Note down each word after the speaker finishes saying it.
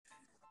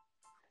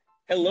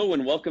Hello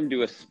and welcome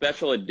to a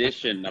special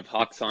edition of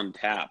Hawks on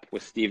Tap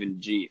with Stephen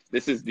G.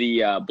 This is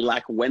the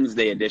Black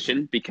Wednesday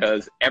edition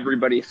because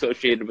everybody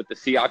associated with the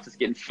Seahawks is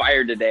getting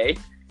fired today,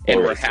 and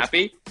we're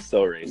happy.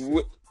 So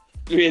racist.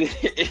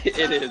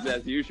 It is,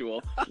 as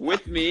usual.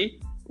 With me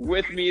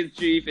is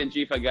Chief, and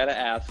Chief, I gotta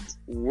ask,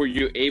 were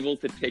you able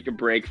to take a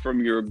break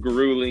from your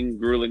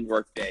grueling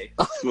workday,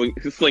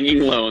 slinging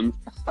loans,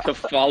 to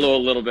follow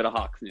a little bit of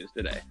Hawks news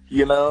today?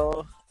 You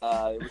know,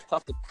 it was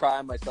tough to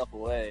pry myself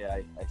away.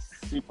 I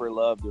super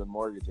love doing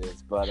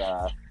mortgages, but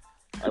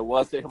I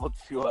was able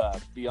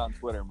to be on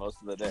Twitter most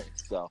of the day.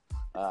 So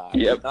I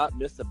did not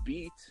miss a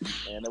beat,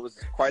 and it was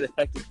quite a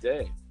hectic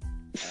day.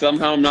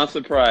 Somehow I'm not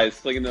surprised.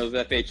 Slinging those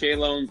FHA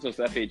loans, those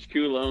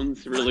FHQ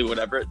loans, really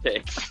whatever it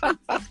takes.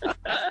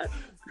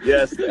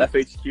 Yes, the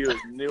FHQ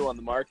is new on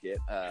the market,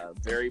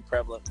 very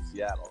prevalent in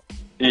Seattle.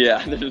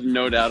 Yeah, there's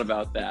no doubt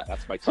about that.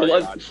 That's my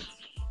target audience.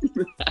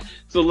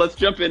 So let's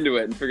jump into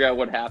it and figure out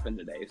what happened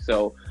today.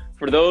 So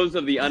for those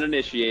of the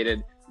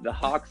uninitiated, the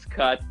Hawks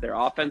cut their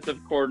offensive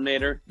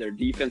coordinator, their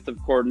defensive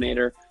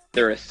coordinator,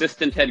 their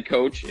assistant head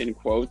coach, in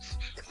quotes,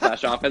 /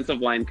 offensive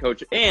line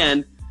coach,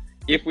 and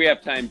if we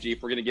have time,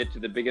 Jeep, we're going to get to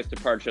the biggest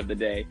departure of the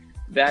day.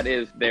 That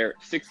is their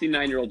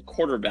 69-year-old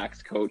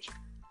quarterbacks coach,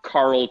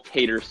 Carl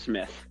Tater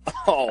Smith.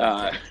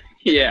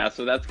 Yeah,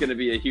 so that's going to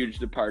be a huge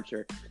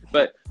departure.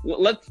 But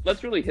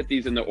let's really hit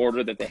these in the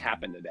order that they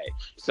happened today.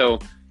 So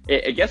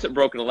I guess it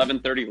broke at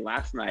 11:30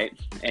 last night,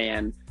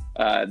 and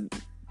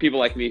people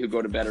like me who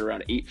go to bed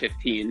around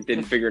 8:15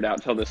 didn't figure it out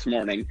until this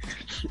morning.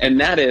 And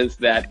that is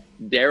that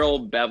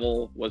Darrell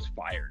Bevell was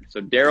fired. So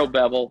Darrell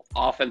Bevell,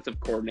 offensive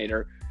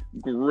coordinator,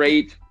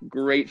 great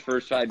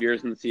first 5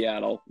 years in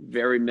Seattle,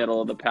 very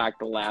middle of the pack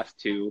the last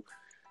two.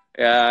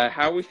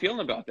 How are we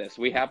feeling about this?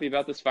 Are we happy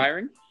about this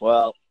firing?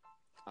 Well,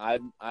 I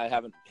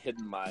haven't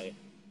hidden my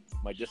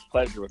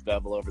displeasure with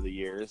Bevell over the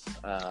years.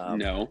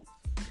 No.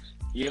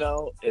 You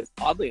know,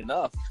 oddly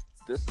enough,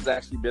 this has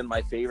actually been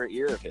my favorite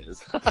year of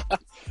his.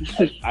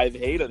 I've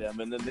hated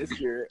him, and then this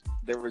year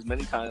there was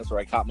many times where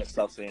I caught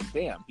myself saying,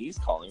 "Damn, he's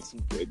calling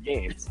some good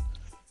games."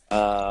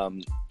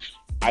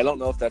 I don't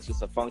know if that's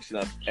just a function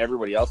of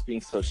everybody else being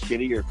so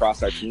shitty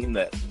across our team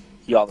that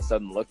he all of a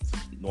sudden looked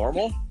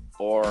normal,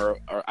 or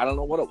I don't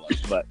know what it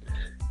was, but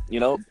you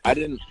know, I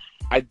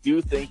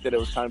do think that it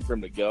was time for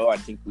him to go. I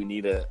think we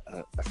need a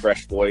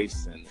fresh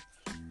voice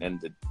and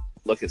to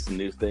look at some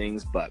new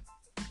things, but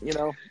you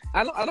know,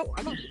 I don't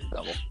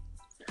double.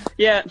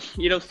 Yeah,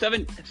 you know,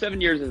 seven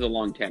years is a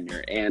long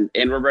tenure, and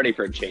we're ready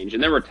for a change.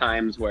 And there were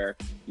times where,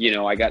 you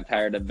know, I got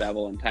tired of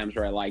Bevell and times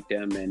where I liked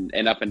him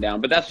and up and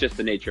down, but that's just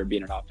the nature of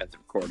being an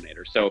offensive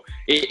coordinator. So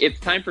it's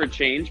time for a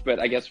change, but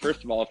I guess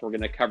first of all, if we're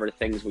going to cover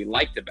things we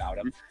liked about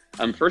him,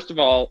 first of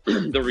all,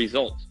 the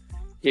results.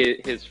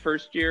 His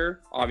first year,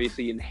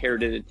 obviously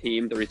inherited a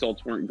team. The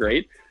results weren't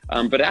great.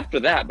 But after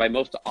that, by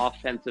most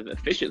offensive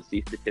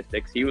efficiency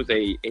statistics, he was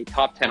a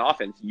top 10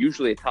 offense,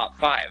 usually a top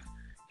 5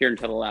 here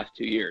until the last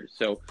 2 years.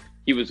 So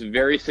he was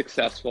very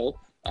successful,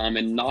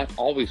 and not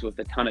always with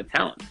a ton of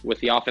talent,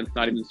 with the offense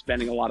not even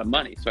spending a lot of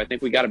money. So I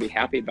think we got to be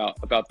happy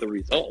about the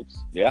results.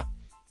 Yeah.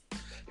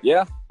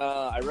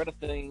 I read a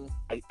thing.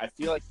 I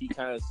feel like he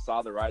kind of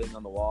saw the writing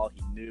on the wall.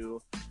 He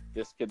knew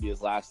this could be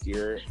his last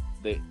year.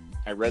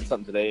 I read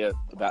something today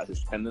about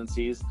his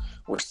tendencies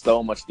were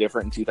so much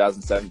different in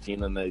 2017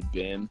 than they've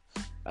been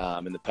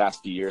in the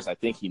past few years. I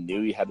think he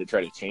knew he had to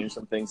try to change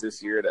some things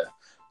this year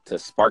to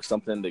spark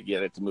something to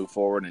get it to move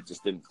forward, and it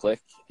just didn't click.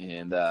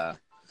 And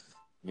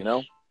you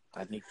know,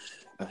 I think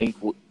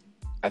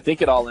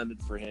it all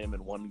ended for him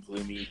in one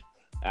gloomy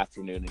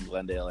afternoon in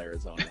Glendale,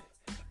 Arizona.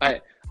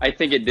 I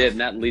think it did,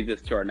 and that leads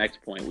us to our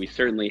next point. We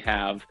certainly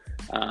have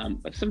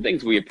some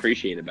things we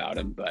appreciate about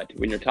him, but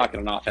when you're talking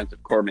on offensive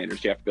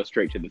coordinators, you have to go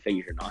straight to the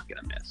things you're not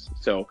going to miss.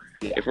 So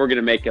if we're going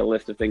to make a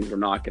list of things we're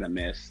not going to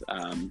miss,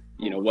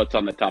 you know, what's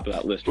on the top of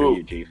that list for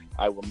you, Chief?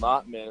 I will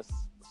not miss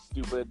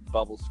stupid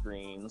bubble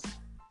screens.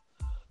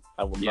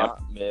 I will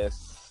not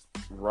miss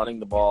running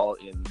the ball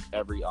in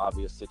every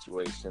obvious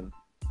situation.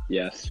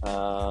 Yes.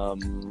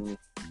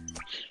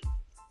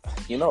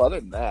 You know, other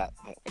than that,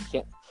 I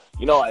can't.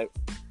 You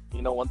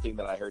know, one thing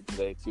that I heard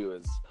today too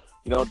is,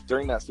 you know,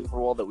 during that Super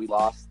Bowl that we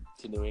lost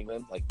to New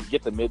England, like we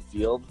get to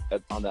midfield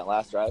on that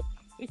last drive,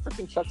 he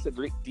freaking chucks it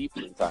deep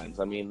 3 times.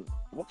 I mean,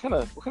 what kind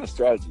of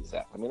strategy is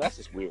that? I mean, that's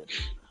just weird.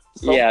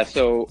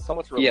 So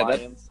much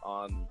reliance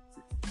on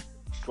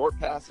short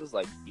passes,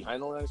 like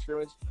behind the line of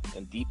scrimmage,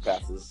 and deep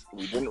passes.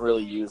 We didn't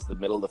really use the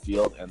middle of the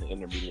field and the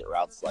intermediate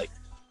routes like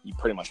you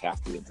pretty much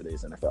have to in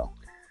today's NFL.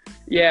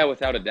 Yeah,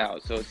 without a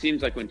doubt. So it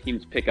seems like when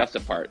teams pick us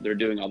apart, they're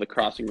doing all the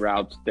crossing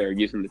routes. They're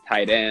using the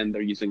tight end.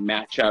 They're using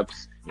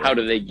matchups. Yeah. How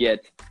do they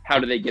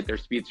get their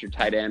speedster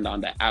tight end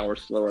onto our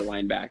slower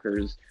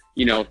linebackers?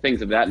 You know,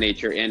 things of that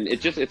nature. And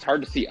it's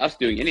hard to see us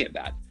doing any of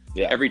that.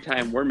 Yeah. Every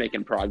time we're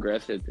making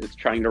progress, it's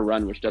trying to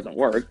run, which doesn't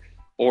work.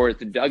 Or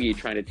it's Dougie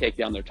trying to take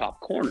down their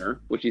top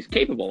corner, which he's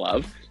capable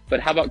of.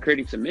 But how about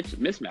creating some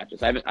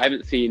mismatches? I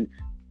haven't seen,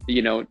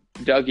 you know,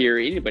 Dougie or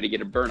anybody get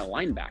to burn a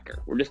linebacker.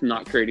 We're just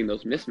not creating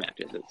those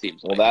mismatches, it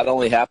seems like. Well, that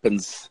only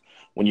happens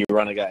when you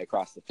run a guy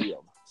across the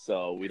field.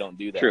 So we don't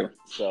do that. True.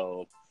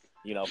 So,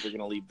 if you're going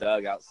to leave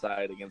Doug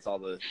outside against all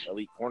the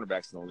elite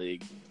cornerbacks in the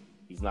league,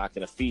 he's not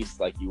going to feast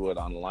like you would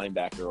on a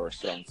linebacker or a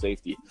strong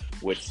safety,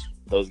 which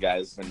those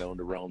guys are known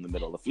to roam the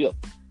middle of the field.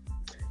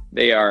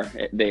 They are.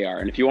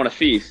 And if you want to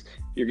feast,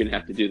 you're going to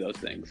have to do those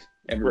things.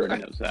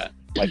 Everybody knows that.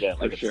 Like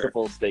a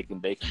triple steak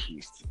and bacon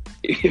feast.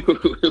 It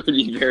would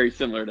be very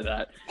similar to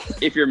that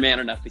if you're man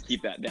enough to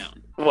keep that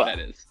down. Well, that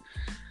is.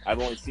 I've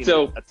only seen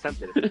it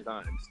attempted a few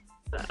times.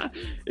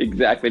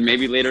 Exactly.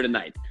 Maybe later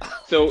tonight.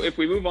 So if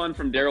we move on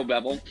from Darrell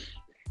Bevell,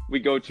 we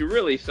go to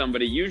really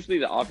somebody, usually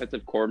the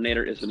offensive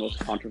coordinator is the most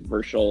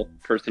controversial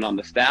person on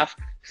the staff.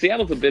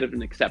 Seattle's a bit of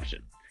an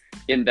exception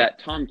in that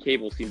Tom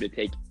Cable seemed to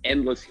take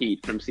endless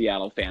heat from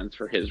Seattle fans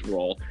for his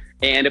role.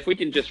 And if we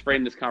can just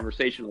frame this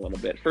conversation a little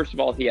bit, first of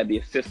all, he had the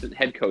assistant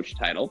head coach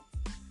title,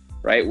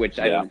 right? Which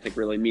I don't think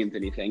really means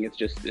anything. It's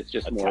just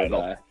more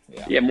title. Of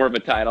a, more of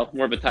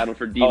a title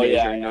for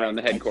D-majoring around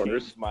the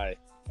headquarters.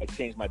 I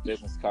changed my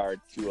business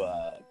card to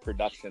a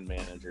production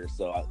manager,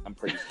 so I'm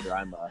pretty sure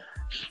I'm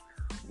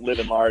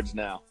living large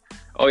now.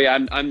 Oh yeah,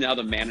 I'm now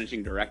the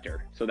managing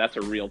director, so that's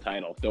a real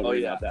title. Don't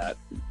worry about that.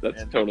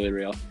 That's totally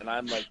real. And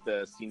I'm like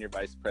the senior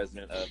vice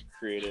president of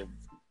creative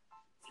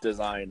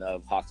design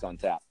of Hawks on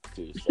Tap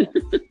too. So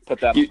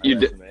put that on my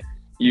resume.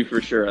 You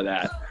for sure are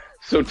that.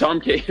 So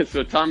Tom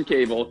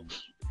Cable,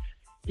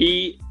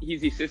 he's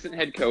the assistant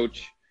head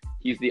coach.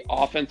 He's the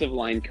offensive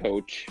line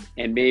coach,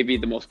 and maybe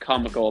the most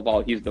comical of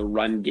all, he's the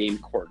run game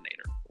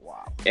coordinator.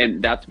 Wow.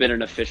 And that's been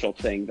an official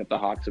thing that the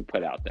Hawks have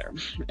put out there.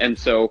 And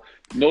so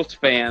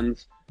most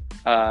fans,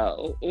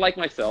 like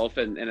myself,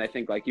 and I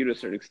think like you to a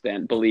certain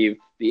extent, believe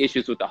the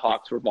issues with the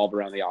Hawks revolve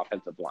around the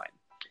offensive line.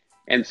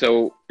 And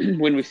so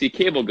when we see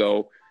Cable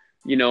go,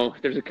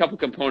 there's a couple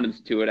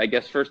components to it. I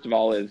guess first of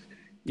all is,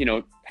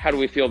 how do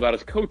we feel about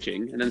his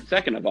coaching? And then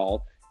second of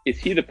all, is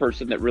he the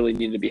person that really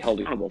needed to be held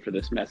accountable for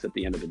this mess at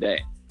the end of the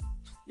day?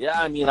 Yeah,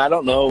 I mean, I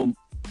don't know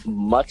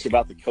much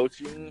about the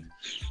coaching.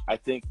 I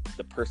think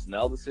the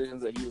personnel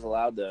decisions that he was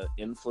allowed to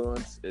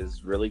influence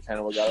is really kind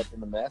of what got us in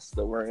the mess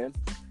that we're in.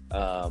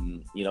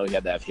 He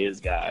had to have his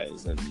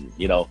guys, and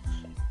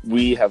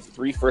we have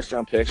 3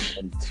 first-round picks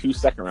and 2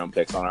 second-round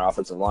picks on our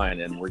offensive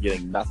line, and we're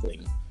getting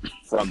nothing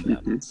from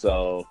them.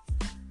 So,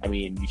 I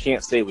mean, you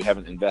can't say we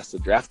haven't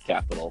invested draft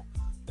capital.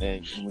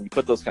 And when you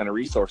put those kind of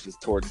resources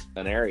towards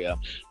an area,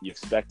 you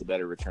expect a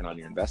better return on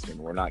your investment.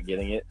 We're not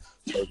getting it,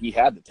 so he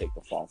had to take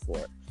the fall for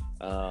it.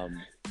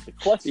 The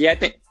question,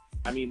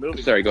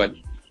 Sorry, go ahead.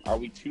 Are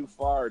we too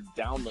far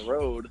down the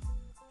road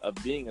of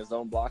being a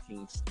zone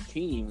blocking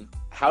team?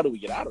 How do we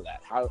get out of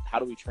that? How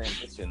do we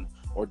transition,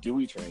 or do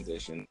we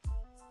transition?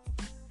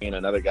 And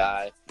another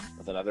guy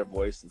with another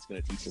voice that's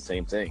going to teach the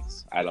same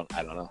things. I don't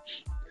know.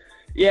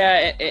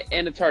 Yeah,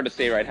 and it's hard to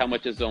say, right? How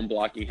much is zone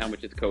blocking? How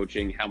much is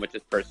coaching? How much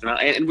is personnel?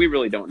 And we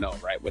really don't know,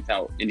 right?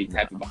 Without any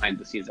type of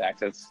behind-the-scenes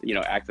access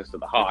to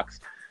the Hawks.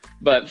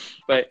 But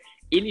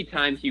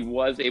anytime he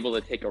was able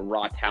to take a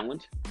raw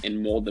talent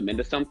and mold them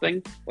into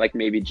something, like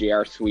maybe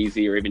J.R.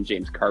 Sweezy or even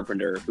James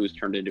Carpenter, who's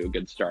turned into a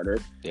good starter.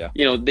 Yeah.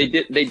 They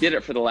did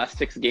it for the last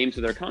 6 games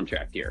of their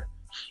contract year.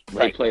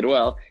 Right. They played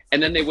well,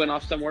 and then they went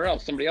off somewhere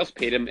else. Somebody else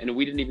paid him, and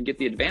we didn't even get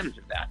the advantage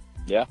of that.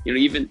 Yeah.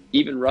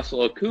 Even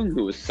Russell Okung,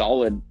 who was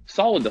solid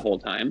the whole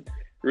time,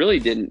 really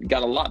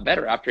got a lot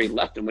better after he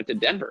left and went to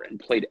Denver and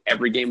played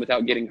every game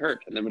without getting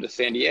hurt, and then went to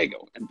San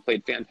Diego and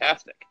played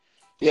fantastic.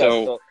 Yeah,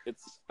 so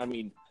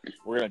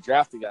we're going to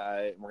draft a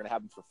guy, and we're going to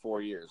have him for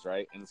 4 years,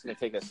 right? And it's going to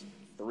take us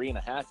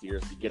 3.5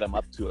 years to get him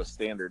up to a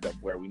standard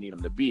of where we need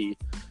him to be,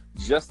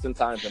 just in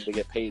time for him to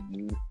get paid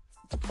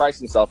to price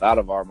himself out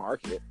of our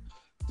market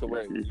to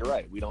where you're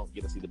right, we don't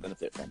get to see the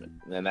benefit from it.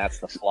 And that's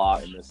the flaw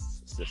in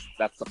this.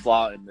 That's the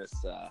flaw in this,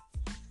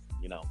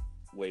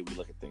 way we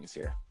look at things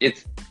here.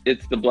 It's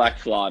the black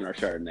flaw in our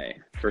Chardonnay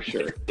for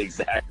sure.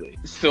 Exactly.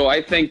 So I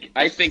think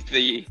my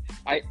summary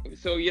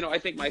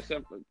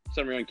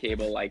on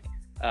Cable,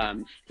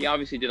 he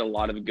obviously did a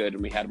lot of good,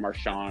 and we had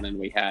Marshawn and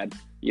we had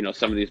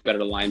some of these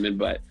better linemen,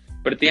 but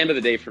at the end of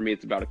the day, for me,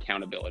 it's about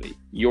accountability.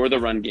 You're the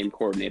run game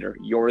coordinator.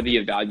 You're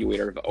the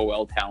evaluator of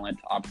OL talent,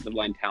 offensive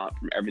line talent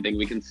from everything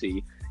we can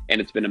see. And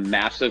it's been a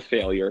massive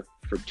failure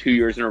for 2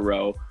 years in a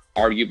row,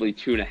 arguably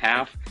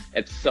 2.5.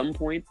 At some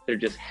point, there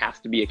just has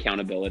to be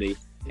accountability.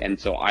 And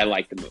so I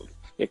like the move.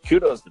 Yeah,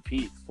 kudos to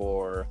Pete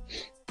for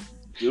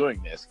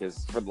doing this,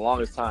 because for the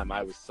longest time,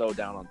 I was so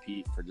down on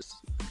Pete for just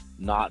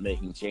not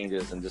making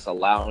changes and just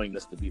allowing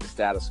this to be the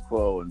status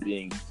quo and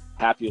being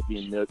happy with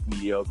being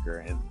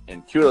mediocre.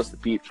 And kudos to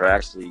Pete for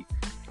actually,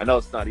 I know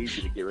it's not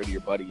easy to get rid of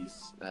your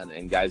buddies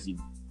and guys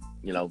you've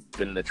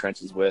been in the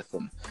trenches with,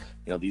 and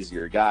these are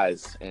your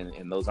guys,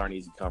 and those aren't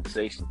easy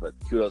conversations, but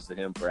kudos to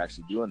him for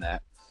actually doing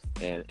that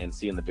and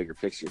seeing the bigger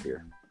picture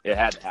here. It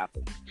had to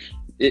happen.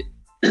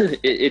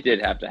 It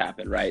did have to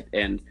happen, right?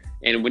 And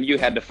when you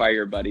had to fire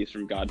your buddies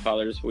from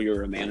Godfathers when you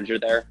were a manager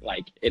there,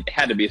 it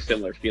had to be a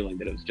similar feeling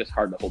that it was just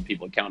hard to hold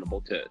people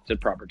accountable to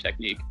proper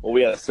technique. Well,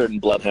 we had a certain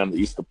bloodhound that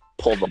used to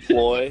pull the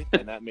ploy,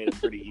 and that made it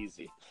pretty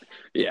easy.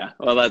 Yeah,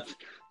 well, that's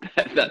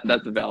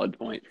a valid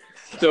point.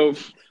 So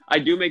I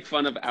do make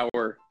fun of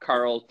our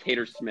Carl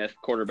Tater Smith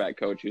quarterback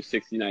coach who's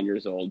 69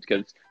 years old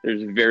because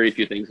there's very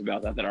few things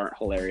about that aren't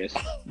hilarious.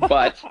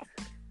 But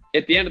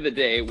at the end of the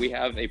day, we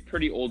have a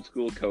pretty old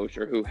school coach,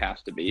 or who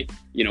has to be,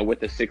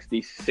 with a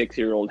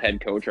 66-year-old head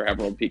coach, or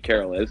however old Pete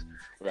Carroll is.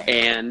 Right.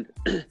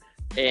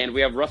 And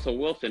we have Russell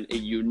Wilson, a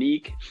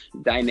unique,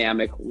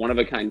 dynamic,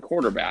 one-of-a-kind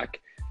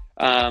quarterback.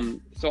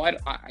 So I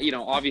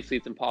obviously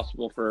it's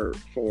impossible for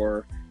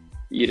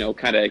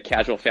kind of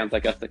casual fans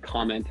like us to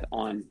comment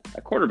on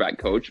a quarterback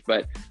coach,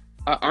 but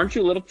aren't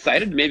you a little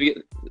excited to maybe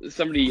get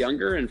somebody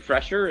younger and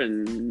fresher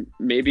and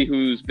maybe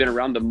who's been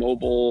around the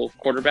mobile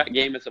quarterback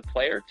game as a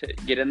player to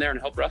get in there and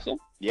help Russell?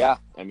 Yeah,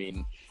 I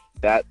mean,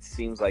 that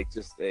seems like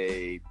just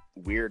a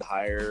weird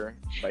hire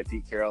by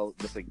Pete Carroll,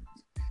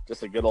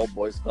 just a good old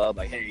boys club.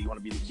 Like, hey, you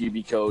want to be the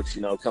QB coach?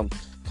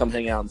 Come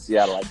hang out in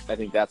Seattle. I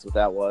think that's what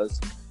that was.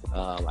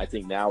 I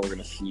think now we're going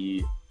to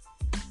see,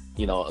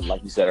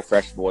 like you said, a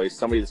fresh voice,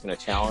 somebody that's going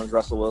to challenge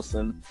Russell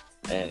Wilson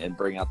and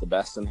bring out the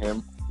best in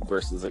him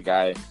versus a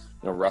guy,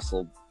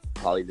 Russell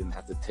probably didn't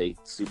have to take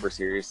super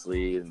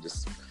seriously and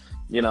just,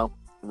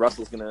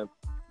 Russell's going to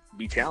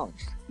be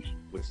challenged,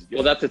 which is good.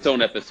 Well, that's its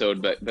own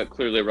episode, but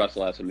clearly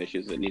Russell has some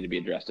issues that need to be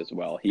addressed as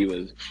well. He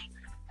was,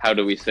 how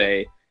do we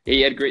say,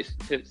 he had a great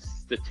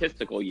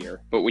statistical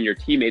year, but when your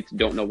teammates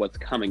don't know what's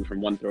coming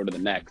from one throw to the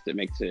next, it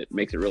makes it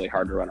really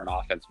hard to run an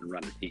offense and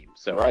run a team.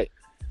 So right.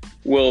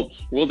 We'll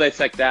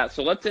dissect that.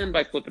 So let's end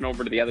by flipping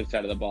over to the other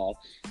side of the ball,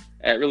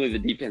 really the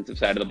defensive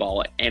side of the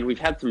ball. And we've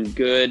had some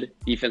good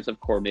defensive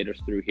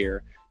coordinators through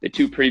here. The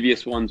two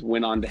previous ones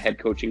went on to head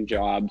coaching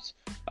jobs.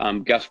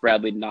 Gus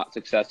Bradley not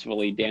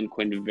successfully, Dan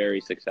Quinn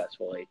very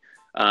successfully.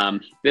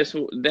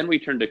 Then we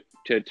turned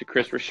to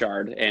Chris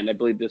Richard, and I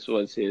believe this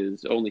was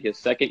only his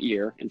second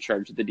year in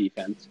charge of the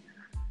defense.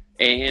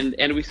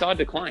 And we saw a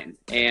decline.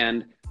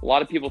 And a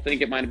lot of people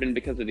think it might have been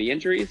because of the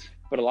injuries,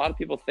 but a lot of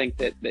people think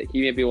that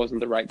he maybe wasn't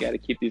the right guy to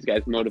keep these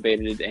guys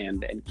motivated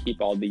and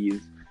keep all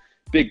these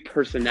big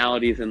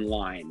personalities in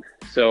line.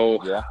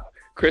 So, yeah.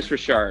 Chris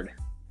Richard,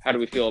 how do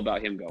we feel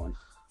about him going?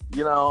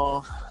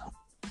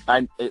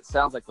 It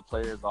sounds like the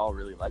players all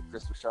really like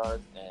Chris Richard,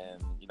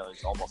 and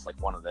he's almost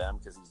like one of them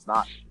because he's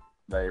not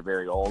very,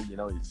 very old.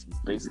 He's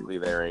basically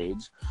their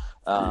age.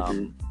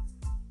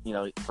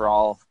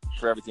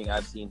 For everything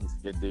I've seen, he's a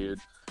good dude.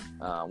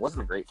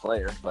 Wasn't a great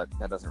player, but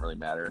that doesn't really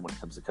matter when it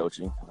comes to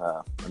coaching.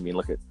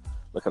 Look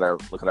at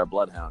our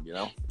bloodhound.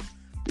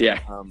 Yeah,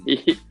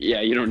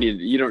 yeah. You don't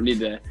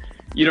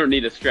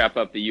need to strap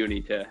up the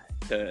uni to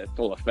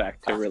full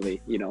effect to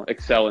really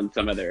excel in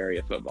some other area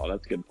of football.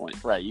 That's a good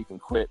point. Right. You can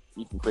quit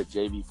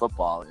JV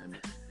football and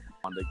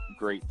on to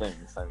great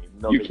things.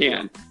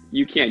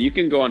 You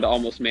can go on to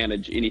almost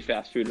manage any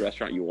fast food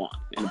restaurant you want,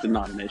 and it's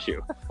not an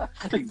issue.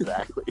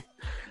 Exactly.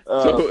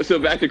 So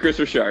back to Chris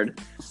Richard.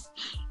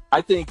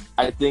 I think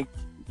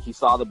he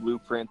saw the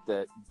blueprint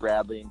that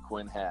Bradley and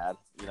Quinn had.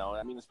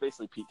 It's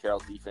basically Pete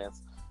Carroll's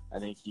defense. I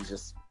think he's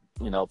just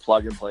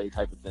plug and play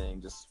type of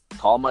thing. Just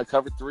call my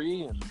cover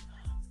three, and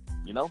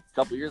a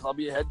couple of years I'll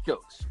be a head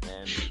coach.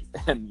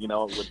 And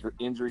with the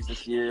injuries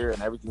this year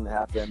and everything that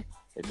happened,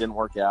 it didn't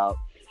work out.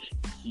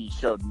 He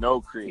showed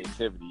no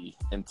creativity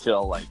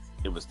until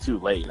it was too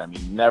late.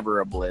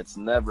 Never a blitz,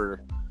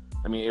 never.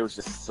 It was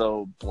just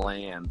so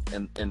bland,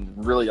 and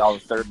really all our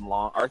third and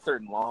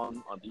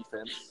long on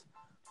defense,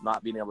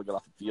 not being able to get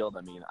off the field.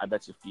 I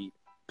bet you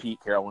Pete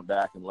Carroll went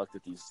back and looked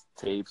at these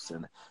tapes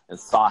and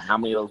saw how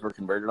many of those were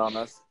converted on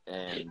us,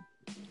 and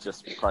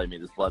just probably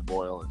made his blood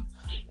boil,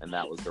 and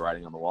that was the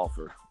writing on the wall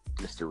for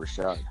Mr.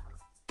 Richard.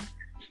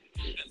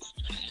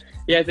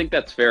 Yeah, I think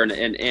that's fair, and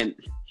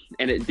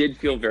it did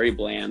feel very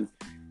bland.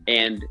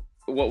 And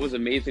what was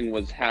amazing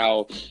was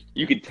how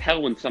you could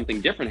tell when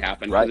something different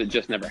happened because it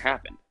just never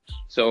happened.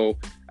 So,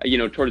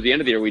 towards the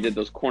end of the year, we did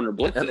those corner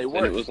blitzes, and it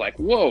was like,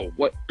 whoa,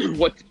 what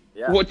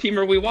team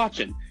are we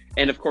watching?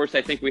 And of course,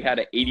 I think we had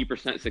an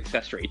 80%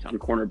 success rate on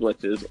corner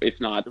blitzes, if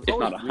not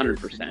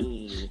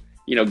 100%.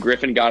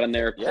 Griffin got in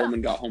there,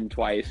 Coleman got home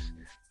twice.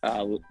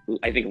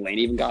 I think Lane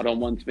even got home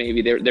once,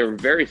 maybe. They were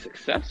very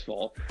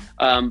successful.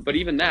 But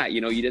even that,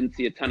 you didn't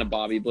see a ton of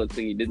Bobby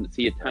blitzing. You didn't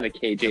see a ton of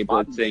KJ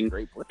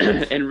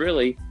blitzing. And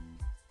really,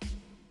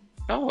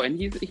 and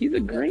he's a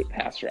great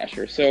pass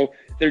rusher. So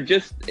there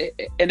just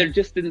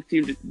didn't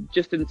seem to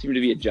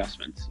be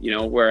adjustments,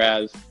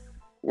 whereas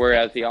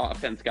the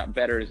offense got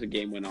better as the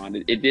game went on.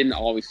 It didn't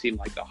always seem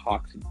like the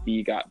Hawks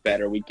D got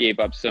better. We gave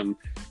up some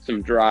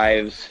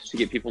drives to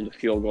get people into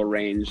field goal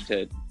range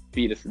to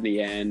beat us in the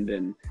end,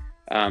 and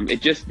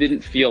it just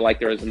didn't feel like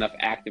there was enough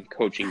active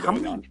coaching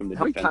going on from the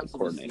defensive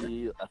coordinator. How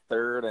many times did you see a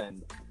 3rd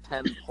and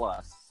 10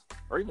 plus,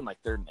 or even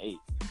 3rd and 8,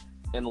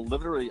 and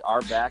literally our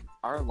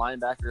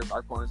linebackers,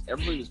 our corners,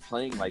 everybody was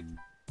playing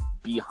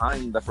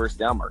behind the first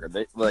down marker.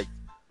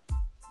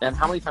 And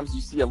how many times do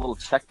you see a little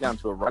check down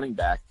to a running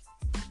back,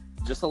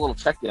 just a little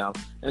check down,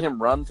 and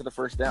him run for the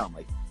first down?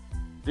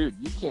 Dude,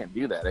 you can't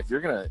do that. If you're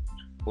gonna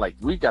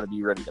we've got to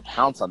be ready to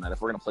pounce on that if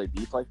we're gonna play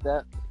deep like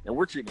that. And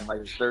we're treating it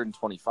like it's 3rd and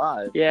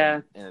 25.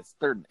 Yeah. And it's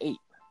 3rd and 8.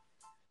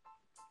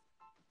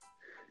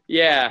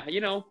 Yeah,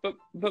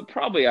 but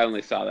probably I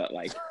only saw that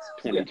like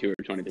 22 or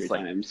 23 It's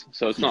like times.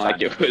 So it's not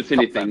like it was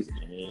anything.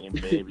 Game,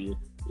 maybe.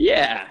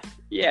 Yeah,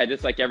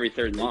 just like every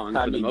third and long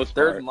for the most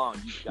third part. and long,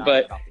 you got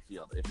to get off the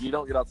field. If you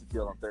don't get off the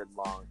field on third and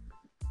long,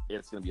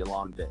 it's going to be a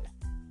long day.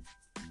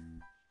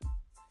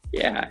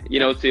 Yeah,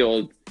 it's the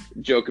old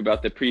joke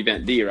about the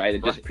prevent D, right?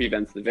 It just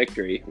prevents the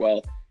victory.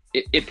 Well,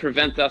 it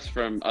prevents us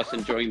from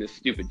enjoying this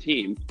stupid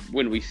team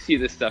when we see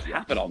this stuff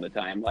happen all the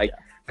time. Like,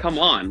 come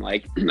on.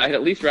 Like, I'd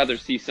at least rather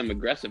see some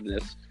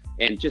aggressiveness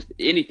and just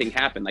anything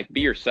happen. Like,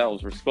 be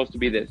yourselves. We're supposed to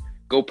be this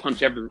go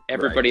punch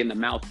everybody in the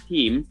mouth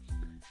team.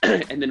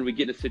 And then we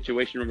get a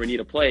situation where we need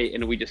a play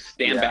and we just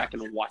stand back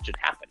and watch it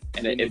happen.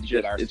 And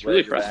it's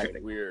really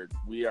frustrating.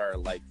 We are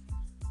like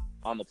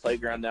on the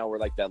playground now. We're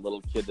like that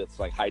little kid that's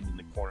like hiding in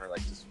the corner,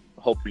 like just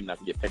hoping not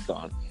to get picked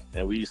on.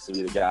 And we used to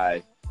be the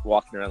guy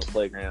walking around the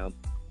playground,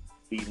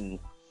 beating,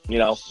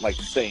 like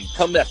saying,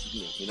 "Come mess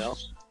with me,"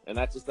 And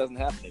that just doesn't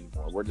happen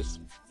anymore. We're just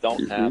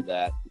don't have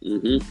that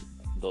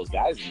those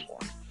guys anymore.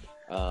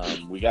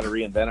 We got to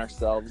reinvent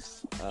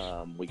ourselves.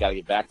 We got to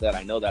get back to that.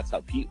 I know that's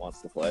how Pete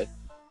wants to play.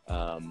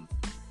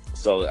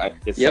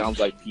 It sounds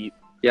like Pete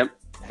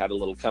had a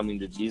little coming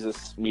to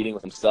Jesus meeting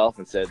with himself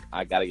and said,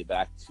 "I got to get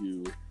back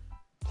to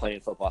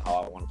playing football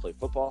how I want to play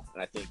football."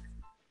 And I think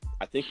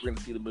we're going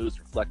to see the moves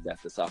reflect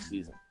that this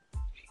offseason.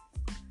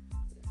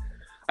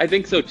 I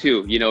think so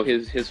too.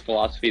 His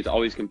philosophy is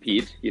always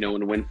compete,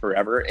 and win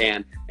forever.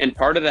 And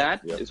part of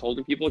that is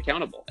holding people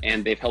accountable.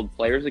 And they've held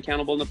players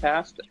accountable in the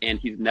past, and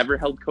he's never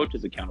held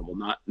coaches accountable,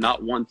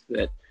 not once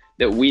that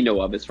we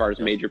know of as far as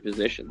major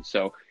positions.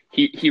 So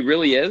he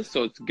really is.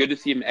 So it's good to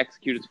see him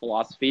execute his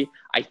philosophy.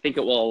 I think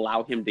it will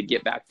allow him to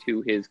get back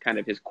to his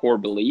core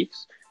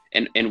beliefs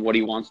and what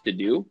he wants to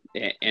do.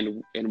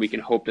 And we can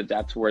hope that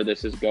that's where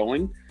this is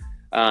going.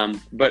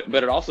 But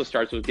it also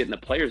starts with getting the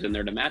players in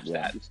there to match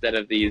that instead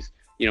of these,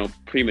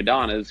 prima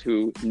donnas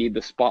who need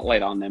the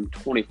spotlight on them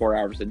 24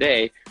 hours a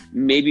day.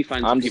 Maybe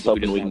find some people who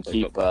just want to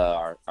keep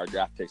our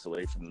draft picks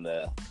away from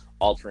the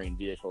all-terrain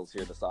vehicles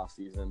here this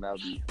offseason. That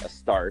would be a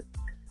start.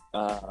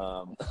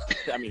 I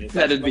mean,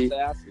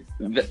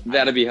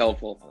 that'd be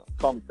helpful.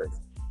 Call me crazy.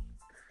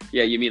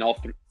 Yeah, you mean all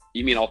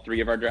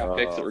three of our draft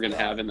picks that we're going to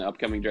have in the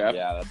upcoming draft?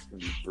 Yeah, that's going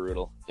to be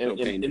brutal.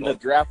 In the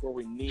draft where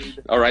we need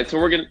all right, so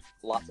we're going to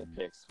lots of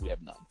picks, we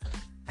have none.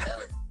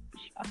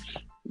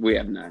 We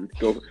have none.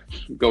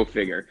 Go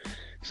figure.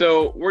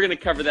 So we're going to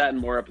cover that in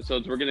more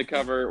episodes. We're going to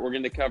cover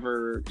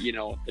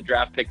the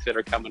draft picks that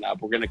are coming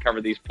up. We're going to cover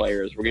these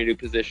players. We're going to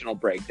do positional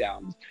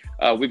breakdowns.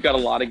 We've got a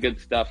lot of good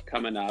stuff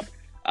coming up.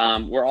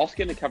 We're also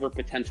going to cover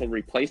potential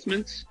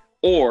replacements,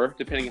 or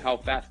depending on how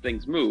fast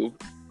things move,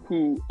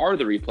 who are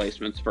the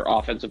replacements for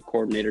offensive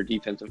coordinator,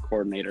 defensive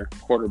coordinator,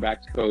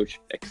 quarterbacks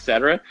coach,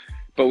 etc.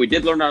 But we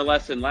did learn our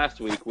lesson last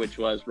week, which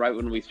was right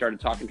when we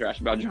started talking trash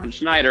about John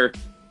Schneider.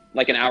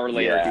 Like an hour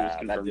later, he was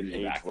confirmed to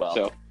be back. Well.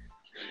 So,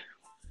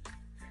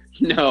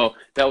 no,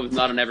 that was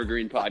not an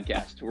evergreen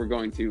podcast. We're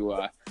going to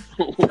work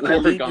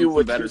on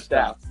some better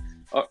stuff.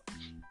 The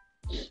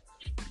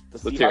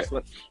Seahawks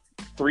went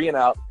 3 and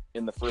out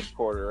in the first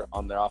quarter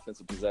on their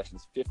offensive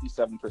possessions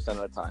 57% of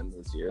the time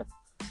this year,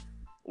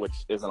 which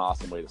is an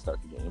awesome way to start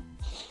the game.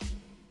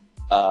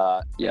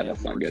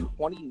 That's not good.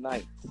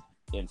 29th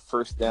in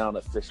first down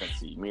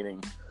efficiency,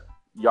 meaning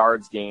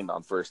yards gained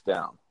on first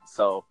down.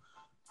 So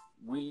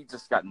we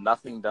just got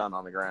nothing done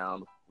on the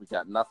ground. We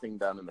got nothing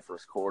done in the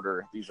first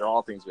quarter. These are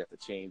all things we have to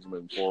change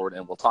moving forward,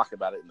 and we'll talk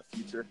about it in the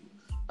future.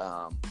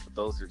 But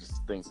those are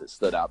just things that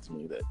stood out to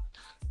me that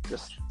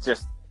just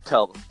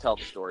tell the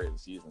story of the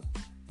season,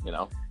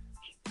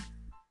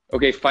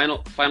 Okay, final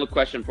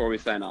question before we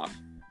sign off.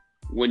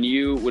 When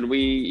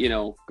we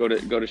go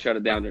to shut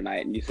it down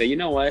tonight, and you say, you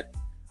know what,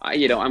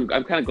 I'm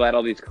kind of glad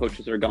all these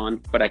coaches are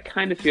gone, but I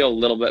kind of feel a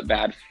little bit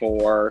bad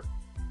for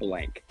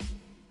blank.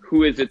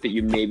 Who is it that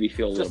you maybe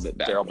feel a little bit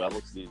bad? Darrell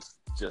Bevell. He's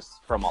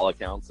just, from all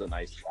accounts, a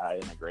nice guy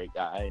and a great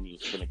guy, and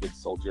he's been a good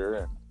soldier,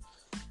 and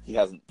he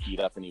hasn't beat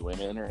up any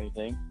women or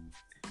anything.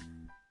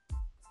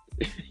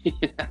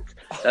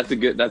 That's a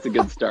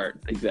good start.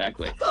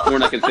 Exactly. We're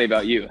not going to say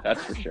about you,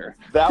 that's for sure.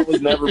 That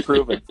was never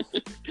proven.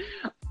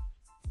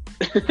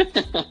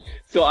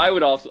 So I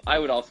would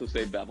also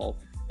say Bevell,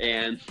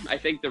 and I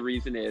think the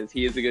reason is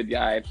he is a good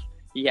guy.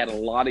 He had a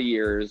lot of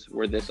years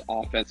where this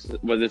offense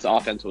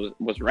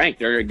was ranked.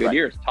 They're good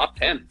years, top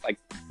 10, like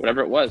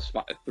whatever it was,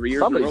 3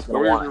 years in a row,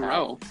 4 years in a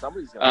row.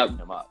 Somebody's going to pick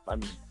him up. I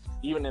mean,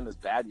 even in his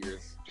bad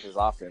years, his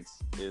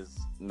offense is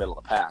middle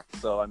of the pack.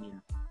 So I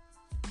mean,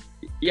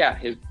 yeah,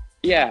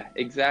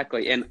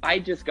 exactly. And I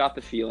just got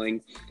the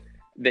feeling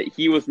that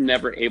he was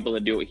never able to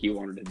do what he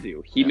wanted to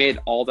do. He made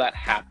all that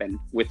happen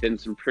within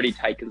some pretty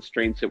tight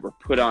constraints that were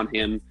put on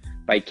him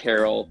by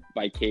Carroll,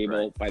 by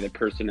Cable, by the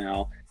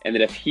personnel. And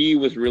that if he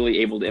was really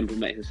able to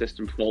implement his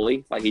system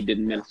fully, like he did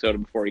in Minnesota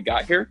before he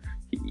got here,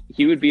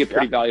 he would be a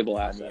pretty valuable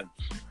asset.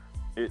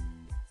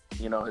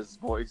 His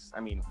voice,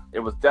 it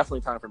was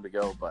definitely time for him to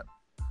go, but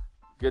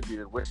good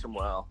dude, wish him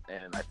well,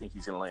 and I think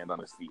he's going to land on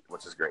his feet,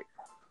 which is great.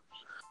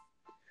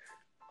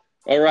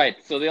 All right,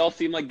 so they all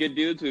seem like good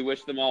dudes. We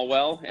wish them all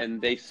well, and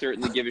they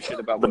certainly give a shit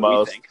about The what we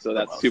most. think. So The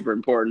that's most. super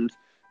important.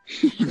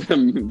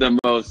 the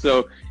most.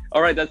 So,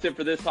 all right, that's it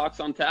for this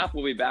Hawks on Tap.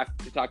 We'll be back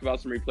to talk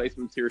about some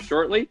replacements here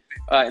shortly.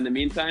 In the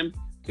meantime,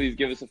 please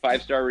give us a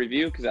 5-star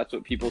review because that's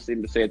what people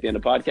seem to say at the end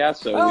of podcasts.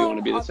 So we want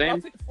to be the same.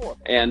 I'll take a 4.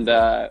 And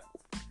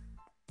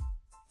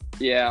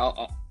yeah,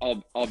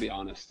 I'll be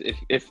honest.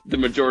 If the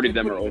majority of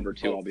them are over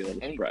 2, I'll be a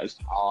little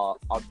surprised.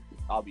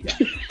 I'll be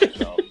happy.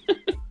 So.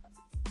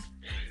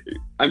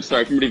 I'm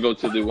sorry, somebody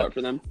votes to do what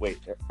for them? Wait,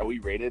 are we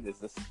rated? Does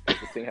this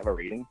thing have a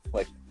rating?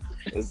 Like,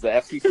 is the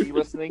FCC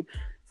listening?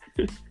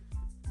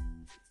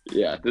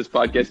 Yeah, this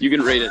podcast, you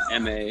can rate it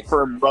MA.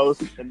 For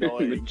most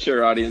annoying.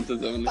 Mature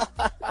audiences only.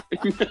 All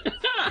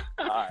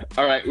right.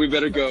 All right, we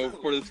better go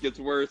before this gets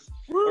worse.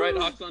 All right,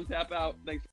 Hawks on Tap out. Thanks.